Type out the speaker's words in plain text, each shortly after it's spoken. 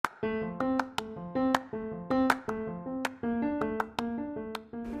Good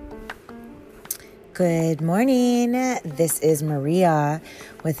morning. This is Maria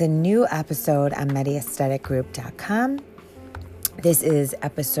with a new episode on MediAestheticGroup.com. This is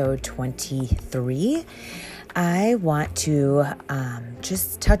episode 23. I want to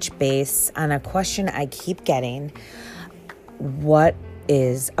just touch base on a question I keep getting. What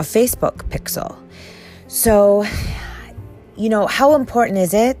is a Facebook pixel? So, how important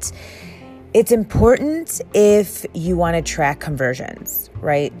is it? It's important if you want to track conversions,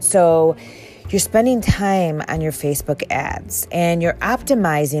 right? So you're spending time on your Facebook ads and you're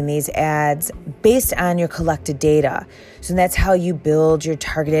optimizing these ads based on your collected data. So that's how you build your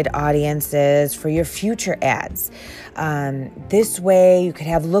targeted audiences for your future ads. This way you could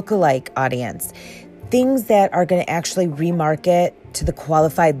have lookalike audience, things that are going to actually remarket to the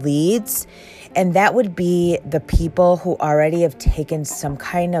qualified leads. And that would be the people who already have taken some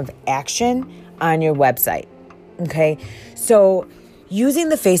kind of action on your website. Okay. So using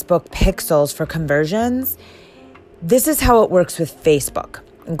the Facebook pixels for conversions, this is how it works with Facebook.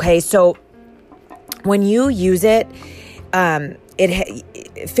 Okay, so when you use it,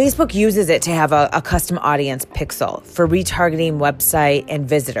 Facebook uses it to have a custom audience pixel for retargeting website and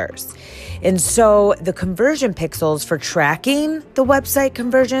visitors. And so the conversion pixels for tracking the website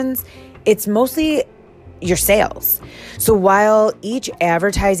conversions, it's mostly your sales. So while each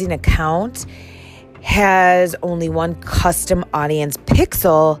advertising account has only one custom audience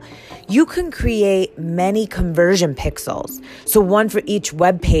pixel, you can create many conversion pixels. So one for each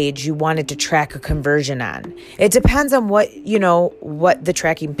web page you wanted to track a conversion on. It depends on what the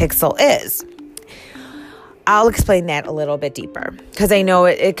tracking pixel is. I'll explain that a little bit deeper because I know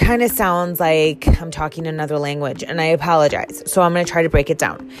it kind of sounds like I'm talking another language, and I apologize. So I'm going to try to break it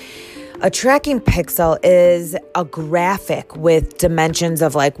down. A tracking pixel is a graphic with dimensions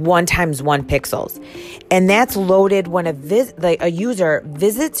of 1 times 1 pixels. And that's loaded when a user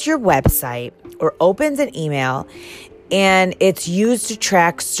visits your website or opens an email, and it's used to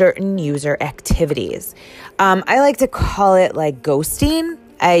track certain user activities. I like to call it ghosting.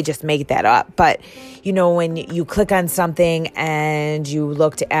 I just make that up. But, when you click on something and you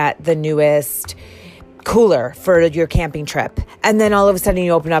looked at the newest cooler for your camping trip, and then all of a sudden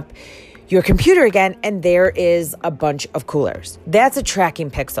you open up your computer again, and there is a bunch of coolers. That's a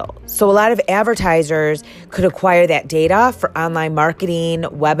tracking pixel. So a lot of advertisers could acquire that data for online marketing,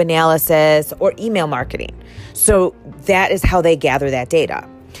 web analysis, or email marketing. So that is how they gather that data.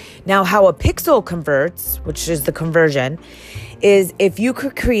 Now, how a pixel converts, which is the conversion, is if you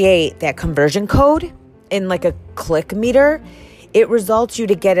could create that conversion code in a click meter, it results you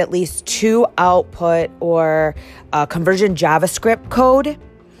to get at least 2 output or a conversion JavaScript code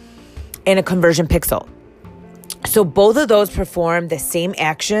and a conversion pixel. So both of those perform the same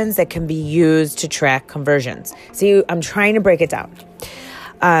actions that can be used to track conversions. See, I'm trying to break it down.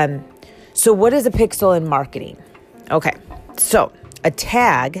 So what is a pixel in marketing? Okay, so a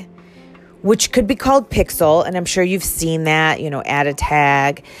tag, which could be called pixel, and I'm sure you've seen that, add a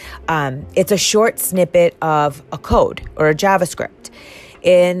tag. It's a short snippet of a code or a JavaScript.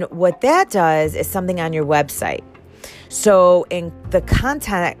 And what that does is something on your website. So in the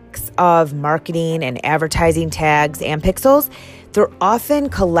context of marketing and advertising tags and pixels, they're often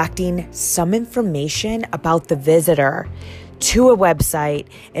collecting some information about the visitor to a website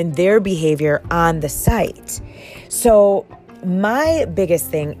and their behavior on the site. So my biggest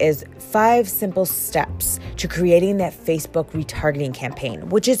thing is 5 simple steps to creating that Facebook retargeting campaign,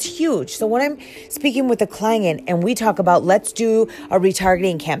 which is huge. So when I'm speaking with a client and we talk about, let's do a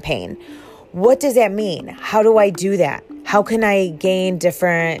retargeting campaign, what does that mean? How do I do that? How can I gain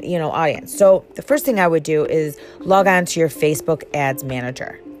different, audience? So the first thing I would do is log on to your Facebook Ads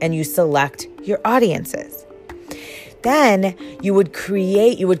Manager and you select your audiences. Then you would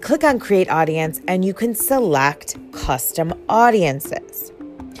click on Create Audience and you can select Custom Audiences.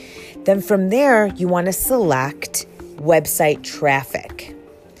 Then from there, you want to select Website Traffic.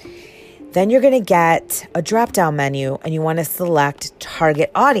 Then you're going to get a drop-down menu and you want to select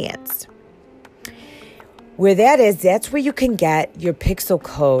Target Audience. Where that is, that's where you can get your pixel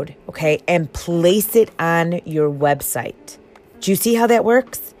code, okay, and place it on your website. Do you see how that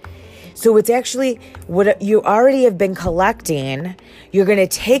works? So it's actually what you already have been collecting. You're going to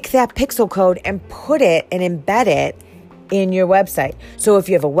take that pixel code and put it and embed it in your website. So if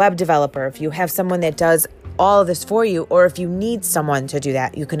you have a web developer, if you have someone that does all of this for you, or if you need someone to do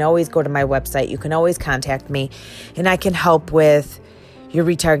that, you can always go to my website. You can always contact me and I can help with your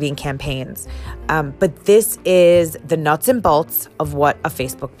retargeting campaigns. But this is the nuts and bolts of what a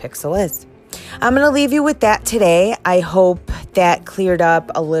Facebook pixel is. I'm going to leave you with that today. I hope that cleared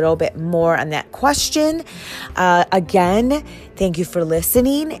up a little bit more on that question. Again, thank you for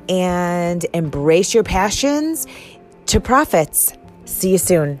listening, and embrace your passions to profits. See you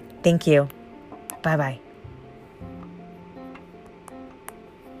soon. Thank you. Bye-bye.